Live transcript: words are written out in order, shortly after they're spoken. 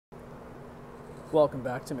Welcome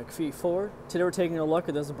back to MacPhee Ford. Today we're taking a look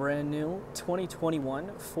at this brand new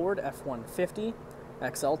 2021 Ford F-150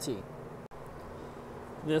 XLT.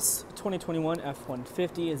 This 2021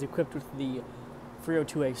 F-150 is equipped with the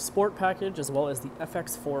 302A Sport package as well as the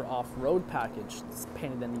FX4 Off-Road package. It's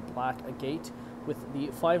painted in the black agate with the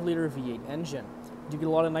 5-liter V8 engine. You get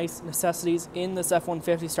a lot of nice necessities in this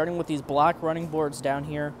F-150, starting with these black running boards down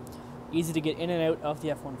here. Easy to get in and out of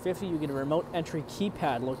the F-150. You get a remote entry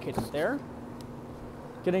keypad located there.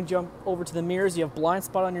 Jump over to the mirrors, you have blind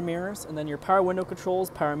spot on your mirrors, and then your power window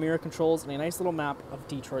controls, power mirror controls, and a nice little map of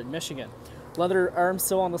Detroit, Michigan. Leather arm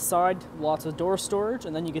sill on the side, lots of door storage,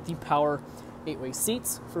 and then you get the power 8-way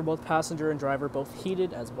seats for both passenger and driver, both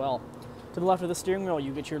heated as well. To the left of the steering wheel,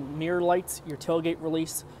 you get your mirror lights, your tailgate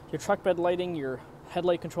release, your truck bed lighting, your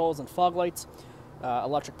headlight controls and fog lights,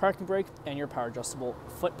 electric parking brake, and your power adjustable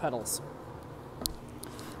foot pedals.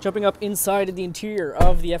 Jumping up inside the interior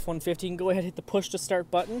of the F-150, you can go ahead and hit the push to start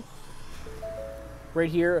button. Right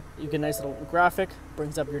here, you get a nice little graphic,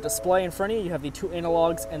 brings up your display in front of you. You have the 2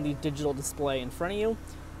 analogs and the digital display in front of you. You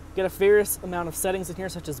get a various amount of settings in here,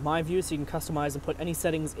 such as My View, so you can customize and put any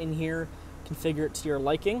settings in here, configure it to your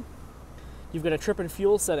liking. You've got a trip and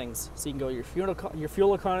fuel settings, so you can go your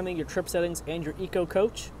fuel economy, your trip settings, and your eco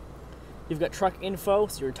coach. You've got truck info,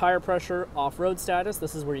 so your tire pressure, off-road status.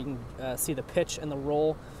 This is where you can see the pitch and the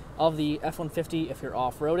roll of the F-150 if you're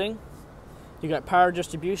off-roading. You've got power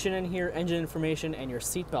distribution in here, engine information, and your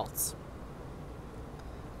seat belts.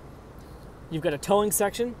 You've got a towing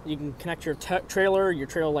section. You can connect your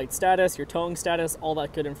trailer light status, your towing status, all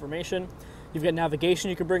that good information. You've got navigation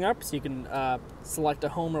you can bring up, so you can select a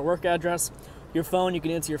home or work address. Your phone, you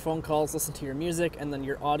can answer your phone calls, listen to your music, and then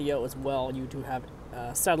your audio as well. You do have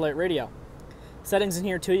satellite radio. Settings in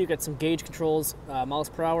here too, you get some gauge controls, miles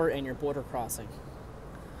per hour, and your border crossing.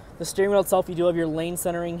 The steering wheel itself, you do have your lane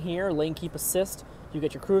centering here, lane keep assist, you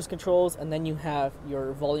get your cruise controls, and then you have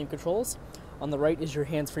your volume controls. On the right is your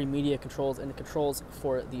hands-free media controls and the controls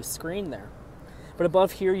for the screen there. But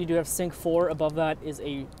above here, you do have Sync 4. Above that is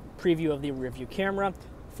a preview of the rear view camera,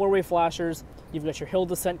 4-way flashers, you've got your hill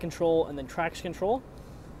descent control, and then traction control.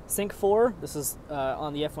 Sync 4, this is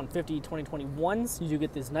on the F-150 2021s. You do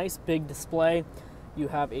get this nice big display. You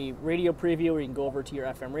have a radio preview where you can go over to your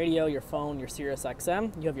FM radio, your phone, your Sirius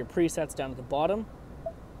XM. You have your presets down at the bottom.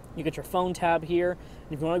 You get your phone tab here.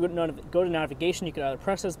 And if you want to go to navigation, you can either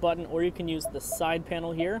press this button or you can use the side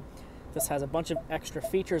panel here. This has a bunch of extra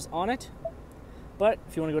features on it. But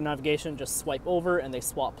if you want to go to navigation, just swipe over and they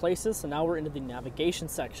swap places. So now we're into the navigation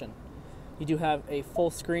section. You do have a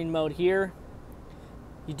full screen mode here.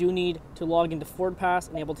 You do need to log into FordPass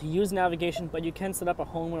and able to use navigation, but you can set up a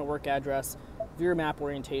home and a work address, view map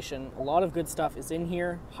orientation. A lot of good stuff is in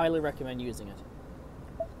here. Highly recommend using it.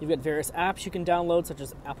 You've got various apps you can download, such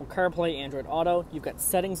as Apple CarPlay, Android Auto. You've got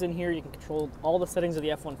settings in here. You can control all the settings of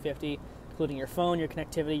the F-150, including your phone, your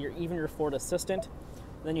connectivity, even your Ford Assistant.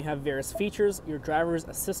 Then you have various features, your driver's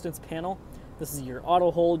assistance panel. This is your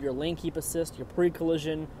auto hold, your lane keep assist, your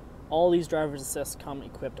pre-collision. All these driver's assists come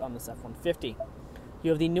equipped on this F-150. You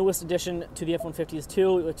have the newest addition to the F-150s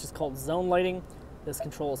too, which is called zone lighting. This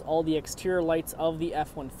controls all the exterior lights of the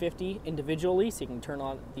F-150 individually, so you can turn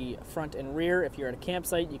on the front and rear. If you're at a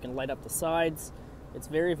campsite, you can light up the sides. It's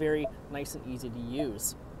very, very nice and easy to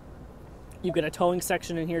use. You've got a towing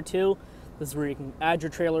section in here too. This is where you can add your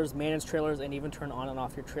trailers, manage trailers, and even turn on and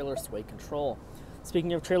off your trailer sway control.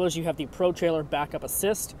 Speaking of trailers, you have the Pro Trailer Backup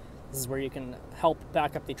Assist. This is where you can help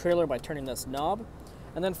back up the trailer by turning this knob.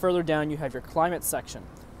 And then further down, you have your climate section.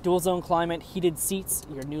 Dual zone climate, heated seats,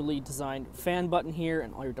 your newly designed fan button here,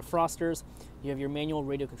 and all your defrosters. You have your manual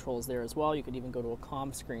radio controls there as well. You could even go to a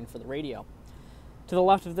comm screen for the radio. To the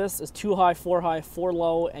left of this is 2 high, 4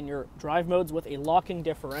 low, and your drive modes with a locking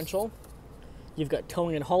differential. You've got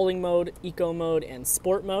towing and hauling mode, eco mode, and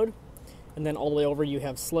sport mode. And then all the way over, you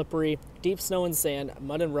have slippery, deep snow and sand,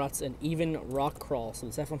 mud and ruts, and even rock crawl. So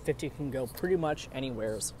this F-150 can go pretty much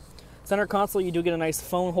anywheres. Center console, you do get a nice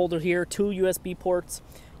phone holder here, 2 USB ports,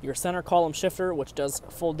 your center column shifter, which does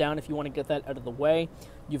fold down if you want to get that out of the way.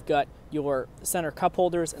 You've got your center cup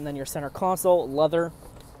holders, and then your center console, leather.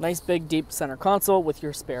 Nice big deep center console with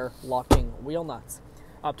your spare locking wheel nuts.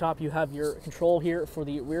 Up top, you have your control here for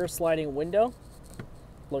the rear sliding window,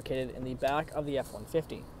 located in the back of the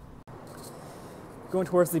F-150. Going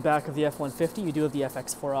towards the back of the F-150, you do have the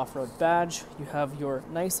FX4 off-road badge. You have your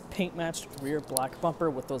nice paint-matched rear black bumper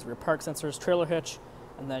with those rear park sensors, trailer hitch,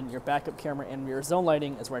 and then your backup camera and rear zone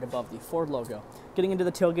lighting is right above the Ford logo. Getting into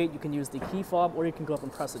the tailgate, you can use the key fob or you can go up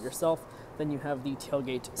and press it yourself. Then you have the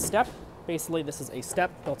tailgate step. Basically, this is a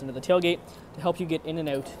step built into the tailgate to help you get in and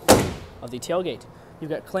out of the tailgate. You've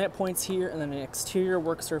got clamp points here and then an exterior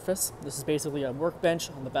work surface. This is basically a workbench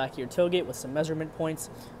on the back of your tailgate with some measurement points.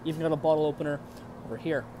 You've got a bottle opener over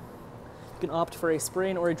here. You can opt for a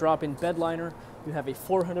spray-in or a drop-in bed liner. You have a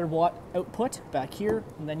 400-watt output back here,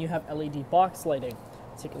 and then you have LED box lighting,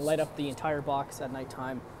 so you can light up the entire box at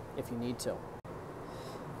nighttime if you need to.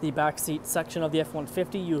 The back seat section of the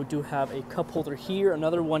F-150, you do have a cup holder here,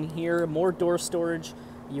 another one here, more door storage.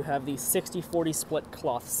 You have the 60-40 split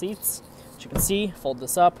cloth seats. As you can see, fold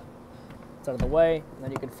this up, it's out of the way, and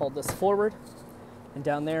then you can fold this forward. And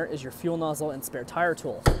down there is your fuel nozzle and spare tire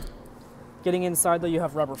tool. Getting inside though, you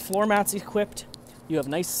have rubber floor mats equipped. You have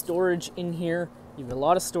nice storage in here. You have a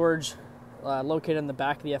lot of storage located in the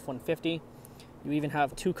back of the F-150. You even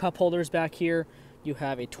have 2 cup holders back here. You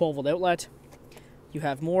have a 12-volt outlet. You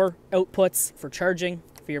have more outputs for charging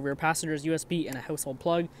for your rear passenger's USB and a household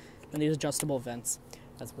plug, and these adjustable vents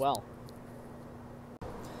as well.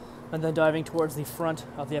 And then diving towards the front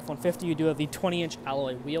of the F-150, you do have the 20-inch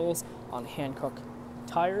alloy wheels on Hankook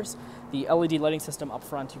tires. The LED lighting system up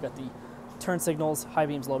front, you've got the turn signals, high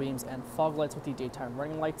beams, low beams, and fog lights with the daytime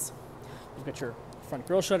running lights. You've got your front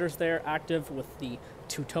grille shutters there, active with the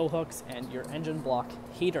 2 tow hooks and your engine block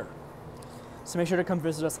heater. So make sure to come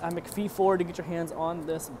visit us at MacPhee Ford to get your hands on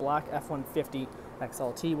this black F-150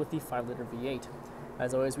 XLT with the 5-liter V8.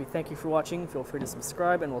 As always, we thank you for watching. Feel free to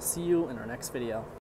subscribe, and we'll see you in our next video.